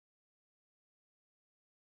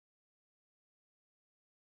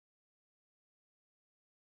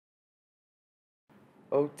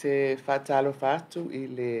O te whātalo whātu I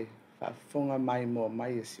le whaafonga mai mo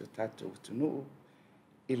mai e si o tātou tunuu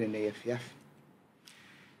I le nei a fiafi.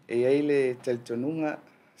 E ei le talitonunga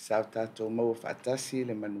sa o tātou maua whaatasi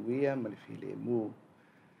le manuia ma le file mū.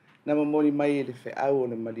 Na mamoni mai I le whaau o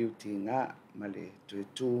le maliu ti ngā ma le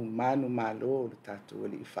tuetu manu malo o le tātou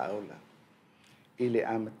ali I whaola I le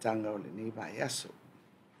amatanga o le nei vai aso.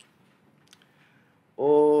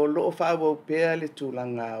 O loo whaau au pēr le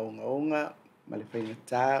tūlanga onga ma le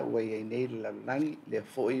whaingatā ua iei nei le laulangi le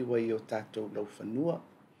foi ua I o tātou lau whanua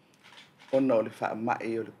ona o le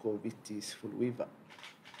whaamai o le COVID-19.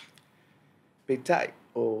 Peitai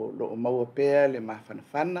o loo maua pēr le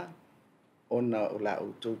mawhanawhana ona o la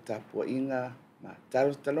o tau tāpua inga ma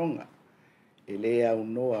taro talonga e lea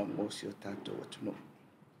unoa mo si o tātou atunu.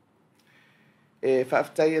 E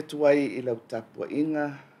whaaftai atuai I lau tāpua inga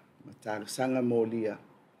ma talo sanga mō lia.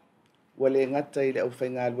 Ua le ngata I le au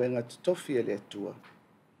whainga luenga tutofi le atua.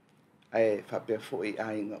 Ai whapea foi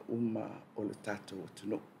ainga uma o le tātou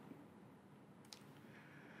atunu.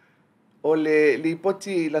 O le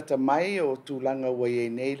lipoti I lata mai o tūlanga ua iei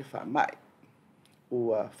nei le whaamai.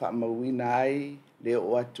 Ua whaamauina ai le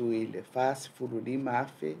o atu I le whaasifuru lima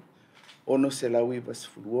afe ono se lau iwa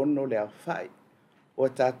sifuru ono le au whai. O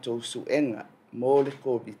tātou suenga mō le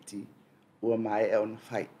COVID ua mai e ona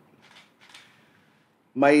whai.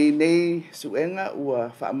 Mai nei suenga ua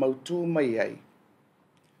whaamautu mai ai.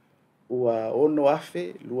 Ua ono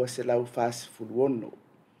afe lua se lau whaasifuru ono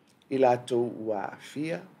I lātou ua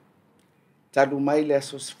afia. Talu mai le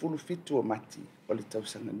aso sifuru fitu o mati o le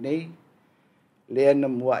tausanga nei. Lea na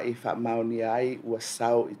mua I whaamaoni ai ua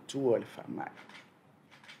sao I tua le whaamai.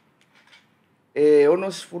 E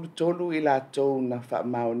ono sifuru tolu I lātou na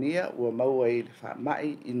whaamaonia ua maua I le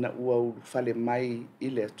whaamai ina ua ulu whale mai I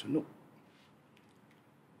le atunu.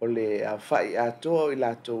 O le au whai atoa I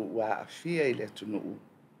lātou ua afia I le atunu.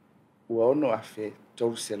 Ua ono afe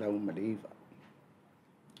tolu se lau maleiva.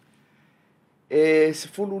 E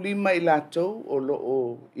sifuru lima I lātou o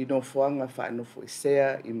loo inofoanga whaanofo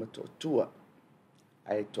isea I matotua.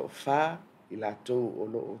 Ai to wha I lātou o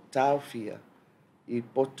loo tau fia I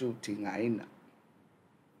potu ti ngaina.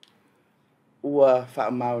 Ua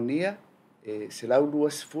whaamaonia e se lau lua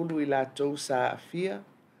sifuru I lātou sa afia.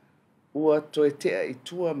 Ua toetea I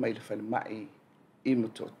tua mai le whalemai I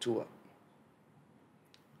matotua.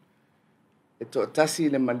 E to tasi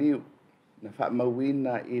le maliu na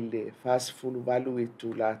whaamauina I le whaasifuru walu I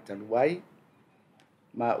tū la taluai.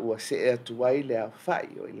 Ma ua se atuai le au whai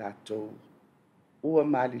o I lātou. Ua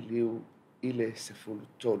mali liu I le sifuru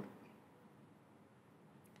tolu.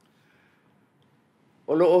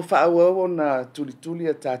 O loo whaauawo na tulituli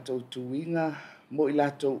a tātou tuinga mo I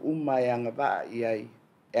lātou uma e anga waa I ai.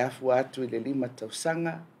 E afu atu I le 5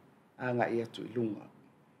 tausanga anga I atu I lunga.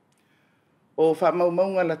 O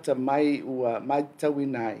whaamaumaunga lata mai ua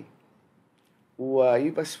maitawina ai. Ua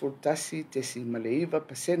iwa sifurutasi te si maleiva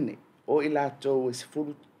pasene o I lātou e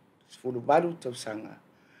sifuru walu tausanga.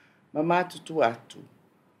 Ma mātutu atu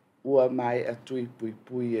ua mai atu I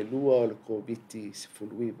pui e lua o le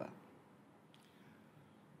COVID-19.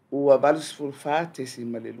 Ua walu sifuru wha te si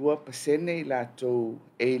male lua pasene I lātou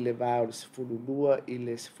e le wā o le sifuru lua I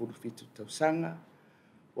le sifuru fitu tausanga.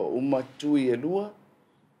 Ua uma tui e lua.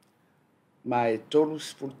 Ma e tolu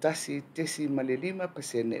sifuru tasi te si male 5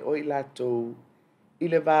 pasene o I lātou I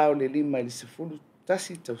le wā o le 5 I le sifuru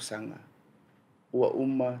tasi tausanga. Ua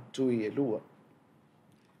uma tui e lua.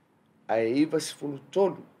 Ai iwa sifuru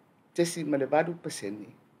tolu te si male walu pasene.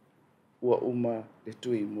 Ua uma le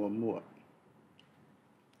tui mua mua.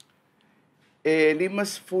 E 5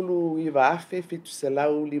 sifuru iwa afe fitu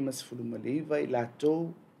selau 5 sifuru maliva I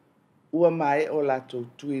lātou. Ua mai o lātou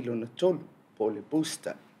tui lona tolu po le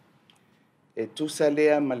booster. E tusa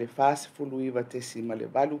lea ma le whaasifuru iwa te si ma le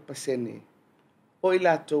walu pasene. O I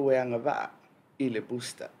lātou e anga waa I le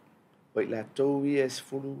booster. O I lātou I e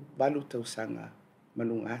sifuru walu tausanga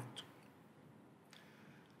malunga atu.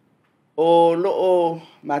 O loo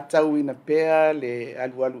matau ina pea le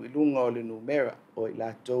alualu ilunga o le numera o I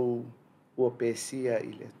lātou ua pēsia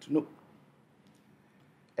I le atunu.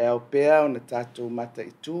 E au pea o na tātou mata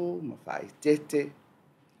I tū, ma whae tete,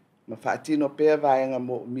 ma whaatino pea vaenga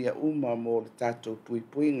mo mia uma mo le tātou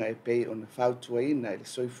puipuinga e pei o na whautua ina I le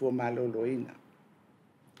soifua malolo ina.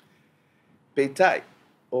 Peitai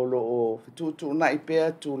o loo whitutu na I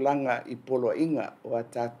pea tūlanga I polo inga o a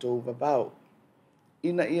tātou vavao.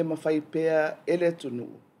 Ina ia mawhai pea ele atunu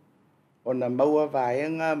o na maua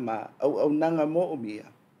vaenga ma au nanga mo o mia.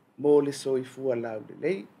 Mo le soifua lau le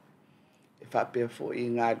lei, e whapea fo I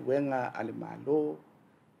ngā luenga ale malo,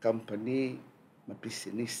 company, ma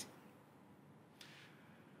pisinisi.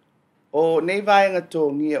 O nei vaenga tō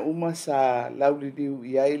ngia uma sa lauliliu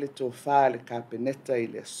i ai le tō whā le kāpeneta i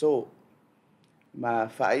le so. Ma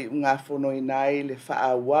whai unga whono i nai le wha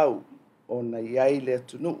wau o na i ai le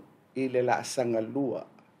atunu i le laasanga lua,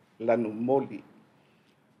 lanu moli.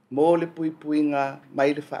 Mō le puipuinga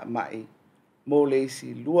mai le wha mai, mō le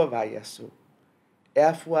isi lua vai aso. E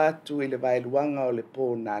afu atu i le vai luanga o le pō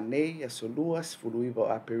nā nei aso lua sfuluiva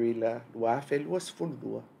o aperila lua afe lua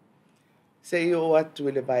sfulua. Se i o atu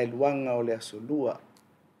i le vai luanga o le aso lua,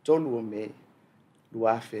 tolu o me,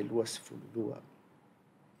 lua afe lua sfulua.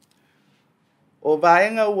 O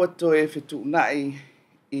vaenga ua to e fitu nai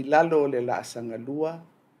i lalo o le laasanga lua,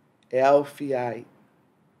 e au fiai.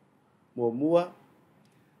 Mua,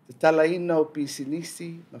 te tala ina o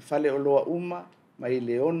pisinisi, ma fale o loa uma, ma i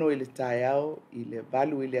le ono i le tae au, i le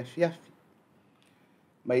valu i le afiafi,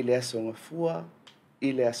 ma i le aso ngafua,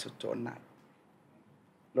 i le aso tonai.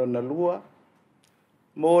 Lona lua,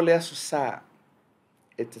 mō le aso sā,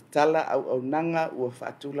 e te tala au nanga ua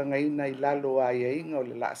whaatulanga ina i lalo a ia inga o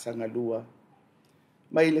le laasanga lua,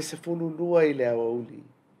 ma i le sefulu lua i le awa uli,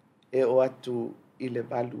 e o atu i le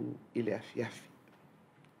valu i le afiafi.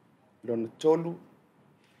 Lona tolu,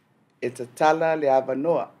 e te tala le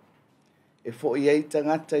avanoa, e fo i ei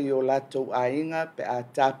tangata i o latou a inga pe a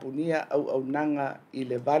tāpunia au nanga i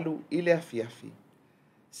le valu i le afiafi,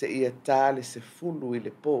 se ia tā le sefulu i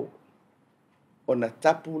le pō. O na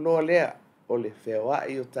tapu loa lea o le wheoa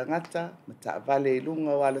i o tangata, ma ta vale i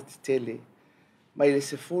lunga o ala titele, ma i le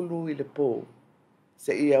sefulu i le pō,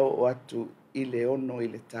 se ia o atu i le ono i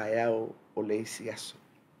le taeao o le isi aso.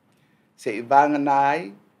 Se i vanga nai,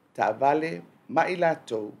 ta vale, ma i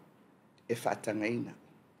latou, e whaatangaina.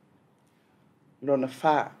 Lona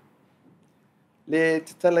wha, le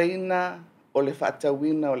te talaina o le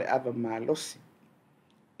whaatawina o le ava malosi,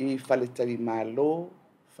 i whale tari malo,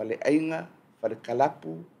 whale ainga, whale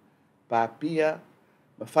kalapu, pāpia,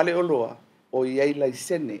 ma whale oloa o iei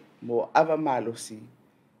laisene mo ava malosi,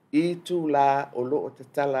 i tū la o loo te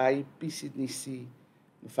tala ai pisi nisi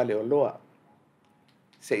ma whale oloa.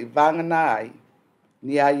 Se i vangana ai,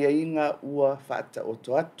 ni aia inga ua whaata o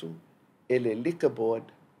to atu, e le liquor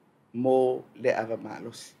board mo le ava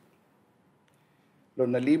malosi.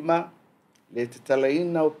 Lona lima, le te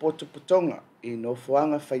talaina o poto putonga i no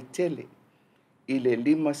fuanga faitele, i le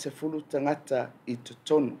 5 tangata i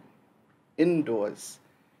totonu, indoors,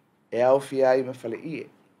 e au fiai ma whale ie,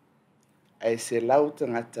 ai se lau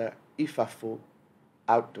tangata i fafo,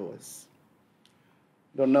 outdoors.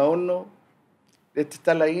 Lona ono, le te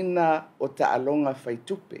talaina o ta alonga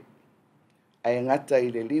faitupe, ai ngata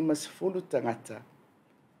i le 5 tangata,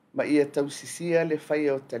 ma ia tausisia le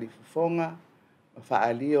whaia o talifufonga, ma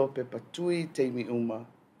whaalia o pepatui teimi uma,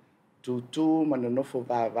 tūtū manonofo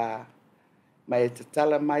vāvā, ma e te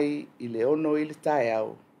tala mai i le ono i le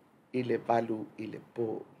taeau, i le valu i le pō.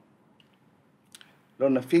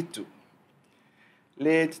 Lona fitu,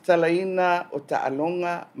 le te talaina o ta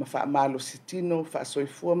alonga ma whaamalo sitino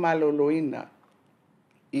whaasoifua malo loina,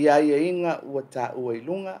 i aia inga ua ta ua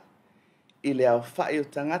ilunga, i le au whai o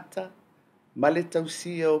tangata, ma le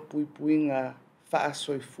tausia o puipuinga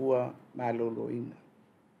whaasoifua malo loina.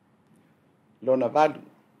 Lona valu,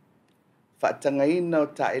 whaatangaina o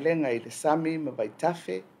ta elenga i le sami ma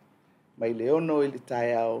vaitafe, ma i le ono i le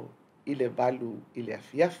taeau, i le valu i le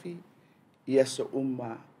afiafi, i aso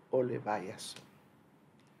uma o le vai aso.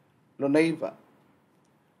 Lona iwa,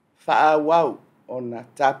 wha wau o na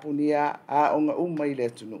tapunia a onga uma i le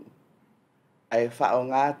atunu. Ai wha o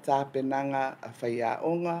ngā tāpenanga a whai a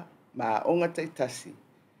onga, ma a onga taitasi,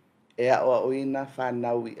 e a oa oina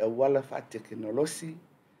whanau i awala wha teknolosi,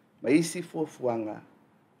 ma isi fuafuanga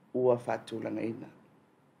ua whatulanga ina.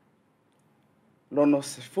 Lono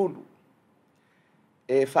se fulu,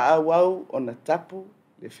 e wha wau o na tapu,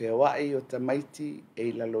 le whewai o tamaiti e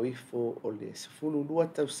i laloifo o le sefulu lua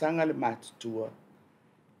tausanga le mātutua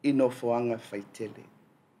i no foanga whaitele.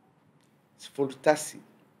 Sefulu tasi,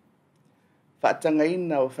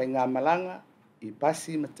 whaatangaina o whainga malanga i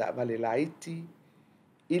pasi ma ta vale laiti,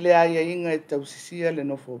 i le aia inga e tausisia le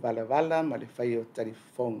nofo valavala ma le whai o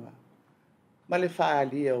tarifonga, ma le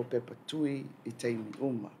whaalia o pepatui i teimi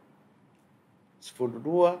uma. Sefulu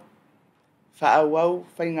lua, whaawau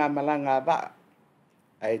whainga malanga vaa,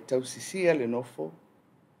 ai tausisia le nofo,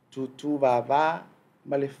 tūtū vāvā,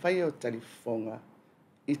 ma le whai o tarifonga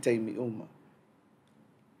i teimi uma.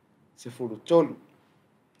 Sefulu tolu,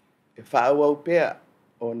 e whaawau pea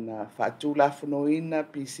o na whaatulafonoina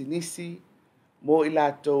pisinisi mo i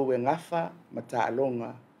lātou e ngafa ma ta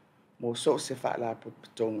alonga mo so se whaala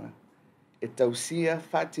putonga. E tausia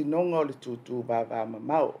whaatinonga o le tūtū vāvā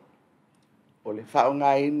mamau, o le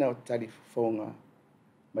whaonga ina o tarifonga,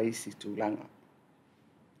 ma isi tūlanga.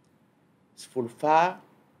 Sefulufā,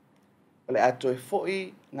 o le ato e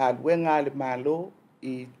fo'i ngā luenga le mālo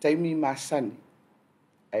i taimi masani,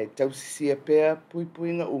 ai tausisia pea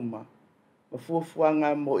puipuinga uma, ma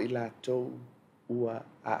fuafuanga mo i lātou ua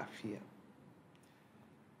aafia.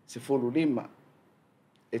 Sefululima,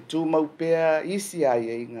 e tū mau pea isi a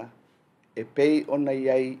inga, e pei ona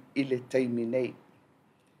iai i le taimi nei.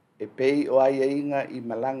 E pei o ai inga i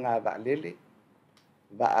malanga va'alele,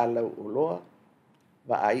 va'alau oloa,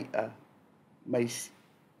 va'aia maisi.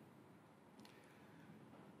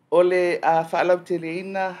 O le a whaalau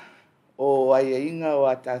teleina o ai inga o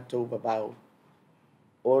a tātou babau.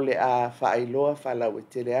 O le a whaailoa whaalau e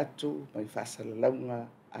tele atu mai whasalalaunga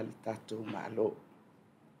a le tātou mālo.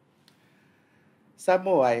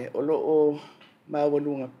 Samoa o loo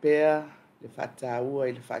mawalunga pea le whataua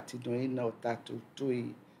i le whaatinoina o tātou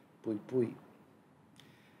tui pui pui.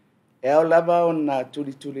 E au lava o na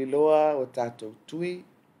tuli loa o tātou tui,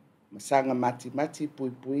 masanga mati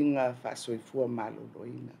pui puinga whaasoifua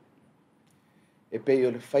maloloina. E pei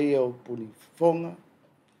o le whaia o puni fonga,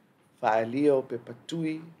 whaalia o pe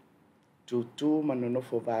patui, tūtū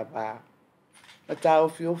manonofo vāvā. Ma tā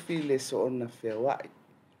ofi le so ona whewai,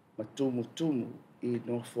 ma tumu i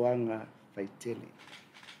nofoanga whaitele.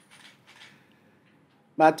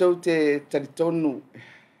 Mātou te taritonu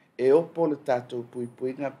e opo le tātou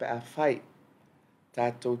puipuinga pe a whai,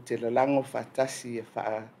 tātou te lalango whatasi e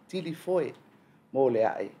wha tili foe mō le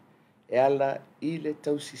ai, e ala i le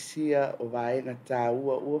tausisia o vaenga tā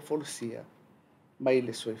ua folosia, mai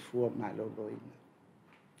le soifua maloloina.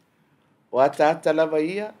 O ata lava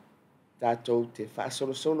ia, tātou te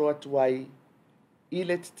whaasolosolo atu ai, i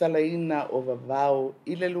le tatalaina o vavao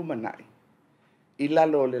i le lumanai, i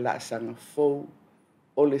lalo le laasanga fou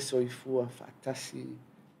o le soifua whaatasi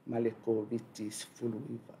ma le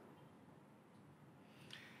COVID-19.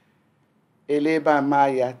 E le ba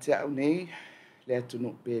mai a te au nei, le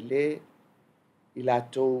atunu pele, i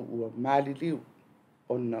lātou ua mali liu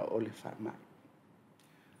ona o le whamai.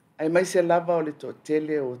 Ai mai se lava o le to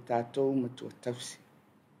tele o tātou matua tausi.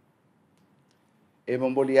 E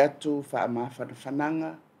mamboli atu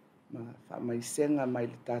whananga, ma whamaisenga mai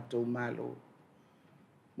le tātou malo.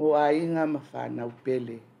 Mo a inga ma whanau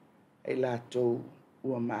pele, ai lātou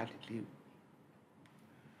ua mali liu.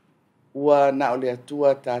 Ua na o le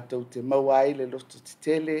atua tātou te mauai le loto te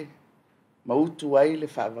tele, mautu ai le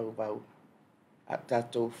whaavauvau, a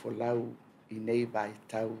tātou folau i nei vai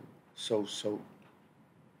tau sou.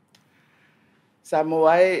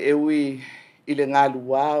 Samoa e ui i le ngalu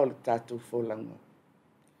wā o le tātou folanga.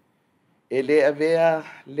 E lea vea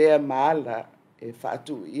lea maala e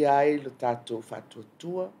whaatu i ai le tātou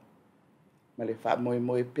whaatuatua, ma le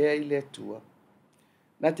whaamoe pea i le atua,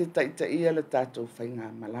 na te taita ia le tātou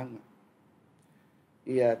whainga malanga.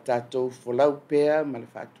 Ia tātou folau pea ma le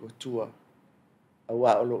whaatuatua, a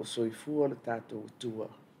wā o loo soifua le tātou atua,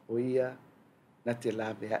 o ia na te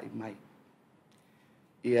lawea i mai.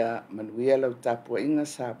 Ia manuia lau tāpua inga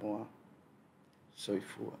Samoa,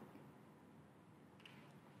 soifua.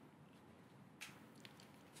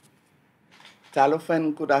 Talofa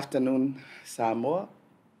and good afternoon, Samoa.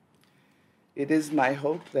 It is my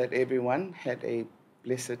hope that everyone had a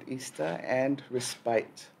blessed Easter and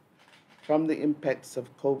respite from the impacts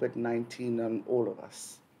of COVID-19 on all of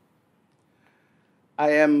us.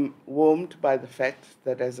 I am warmed by the fact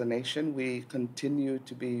that as a nation we continue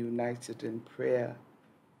to be united in prayer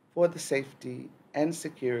for the safety and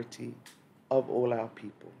security of all our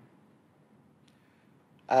people.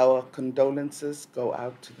 Our condolences go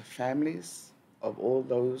out to the families of all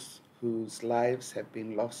those whose lives have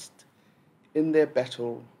been lost in their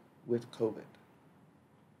battle with COVID.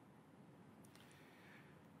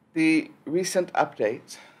 The recent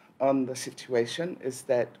update on the situation is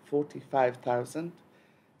that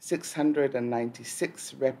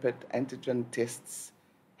 45,696 rapid antigen tests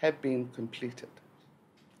have been completed.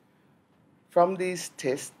 From these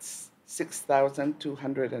tests,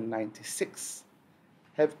 6,296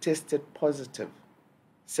 have tested positive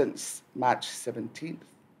since March 17th.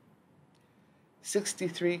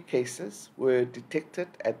 63 cases were detected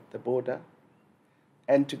at the border,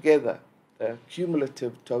 and together the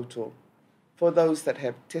cumulative total for those that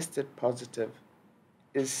have tested positive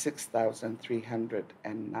is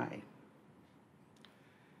 6,309.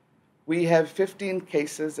 We have 15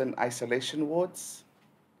 cases in isolation wards,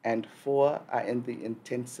 and 4 are in the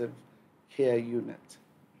intensive care unit.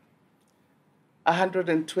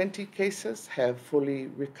 120 cases have fully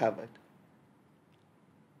recovered.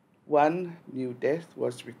 1 new death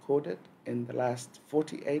was recorded in the last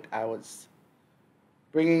 48 hours,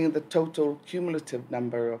 bringing the total cumulative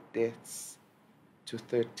number of deaths to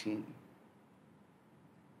 13.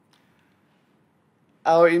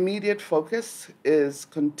 Our immediate focus is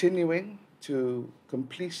continuing to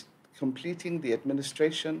completing the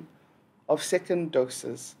administration of second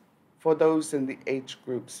doses for those in the age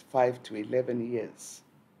groups 5 to 11 years.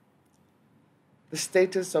 The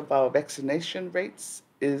status of our vaccination rates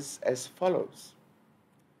is as follows.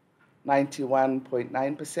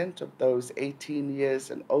 91.9% of those 18 years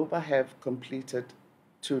and over have completed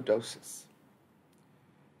 2 doses.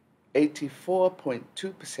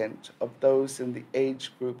 84.2% of those in the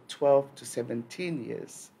age group 12 to 17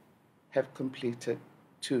 years have completed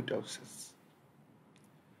 2 doses.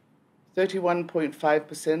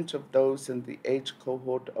 31.5% of those in the age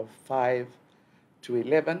cohort of 5 to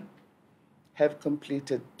 11 have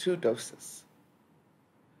completed 2 doses.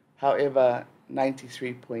 However,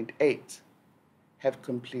 93.8% have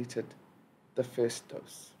completed the first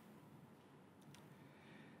dose.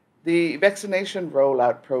 The vaccination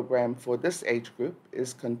rollout program for this age group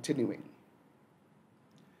is continuing.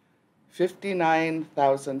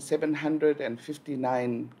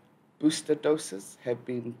 59,759 booster doses have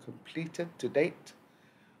been completed to date,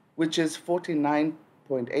 which is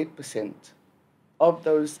 49.8% of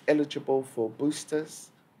those eligible for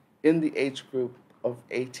boosters in the age group of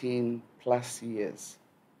 18 plus years.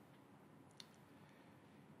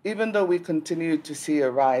 Even though we continue to see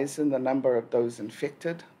a rise in the number of those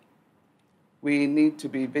infected, we need to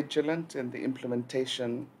be vigilant in the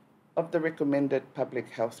implementation of the recommended public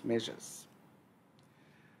health measures.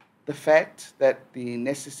 The fact that the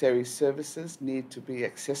necessary services need to be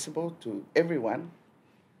accessible to everyone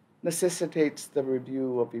necessitates the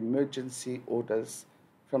review of emergency orders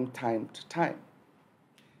from time to time.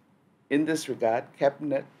 In this regard,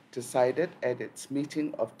 Cabinet decided at its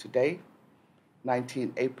meeting of today,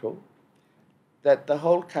 19 April, that the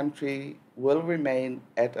whole country will remain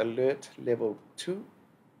at alert level 2,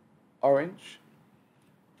 orange,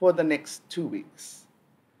 for the next 2 weeks,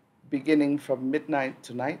 beginning from midnight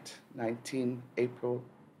tonight, 19 April,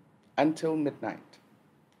 until midnight,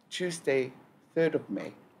 Tuesday, 3rd of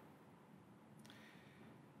May.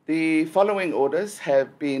 The following orders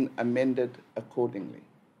have been amended accordingly.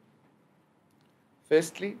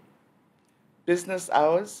 Firstly, business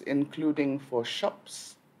hours, including for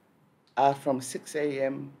shops, are from 6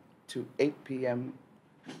 a.m. to 8 p.m.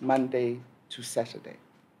 Monday to Saturday.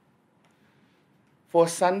 For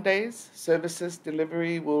Sundays, services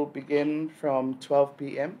delivery will begin from 12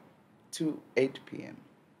 p.m. to 8 p.m.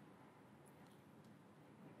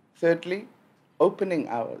 Thirdly, opening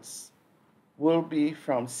hours will be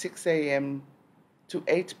from 6 a.m. to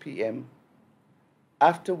 8 p.m.,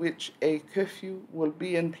 after which a curfew will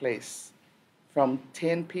be in place from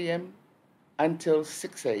 10 p.m. until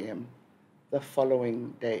 6 a.m. the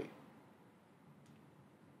following day.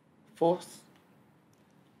 Fourth,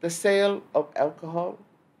 the sale of alcohol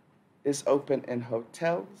is open in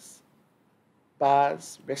hotels,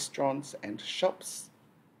 bars, restaurants, and shops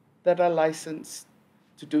that are licensed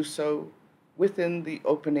to do so within the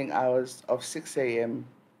opening hours of 6 a.m.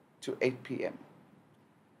 to 8 p.m.,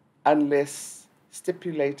 unless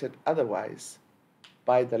stipulated otherwise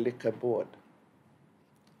by the Liquor Board.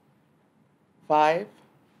 5,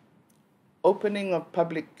 opening of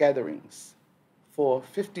public gatherings for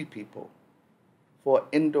 50 people for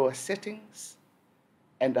indoor settings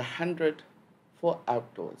and 100 for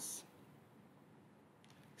outdoors.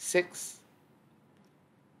 6,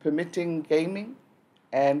 permitting gaming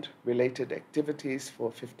and related activities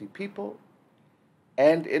for 50 people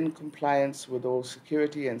and in compliance with all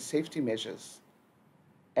security and safety measures,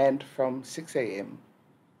 and from 6 a.m.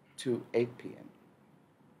 to 8 p.m.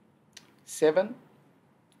 7,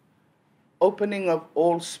 opening of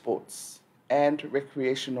all sports and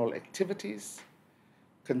recreational activities,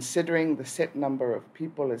 considering the set number of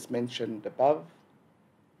people as mentioned above,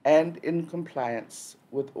 and in compliance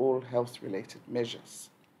with all health-related measures.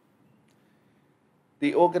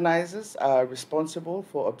 The organizers are responsible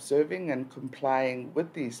for observing and complying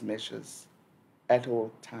with these measures at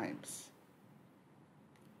all times.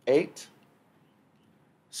 8,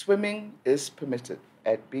 swimming is permitted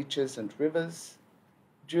at beaches and rivers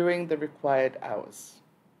during the required hours.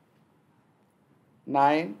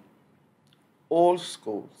 9, all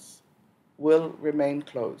schools will remain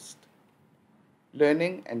closed.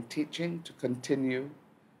 Learning and teaching to continue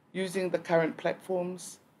using the current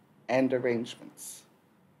platforms and arrangements.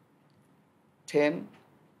 10,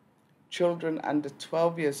 children under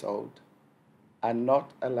 12 years old are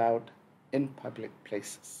not allowed in public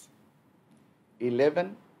places.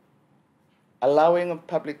 11, allowing of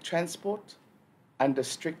public transport under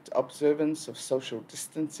strict observance of social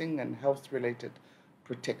distancing and health-related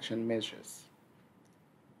protection measures.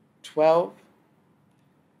 12.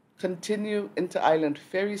 Continue inter-island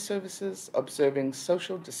ferry services, observing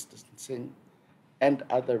social distancing and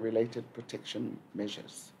other related protection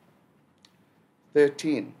measures.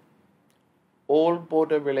 13. All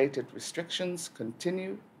border-related restrictions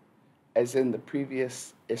continue as in the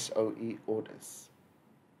previous SOE orders.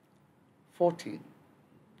 14.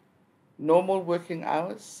 Normal working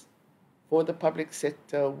hours for the public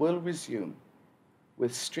sector will resume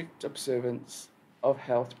with strict observance of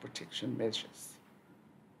health protection measures.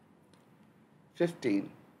 15.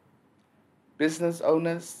 Business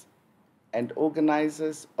owners and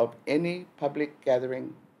organizers of any public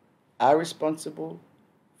gathering are responsible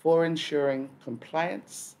for ensuring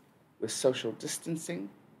compliance with social distancing,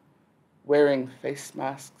 wearing face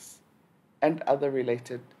masks, and other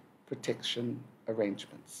related protection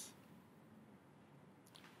arrangements.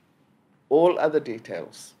 All other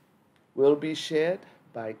details will be shared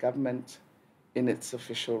by government in its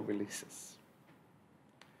official releases.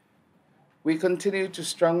 We continue to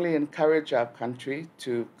strongly encourage our country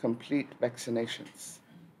to complete vaccinations,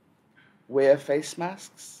 wear face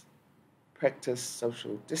masks, practice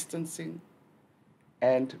social distancing,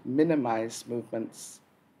 and minimize movements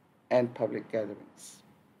and public gatherings.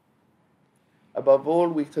 Above all,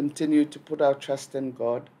 we continue to put our trust in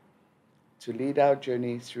God to lead our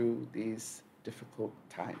journey through these difficult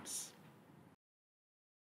times.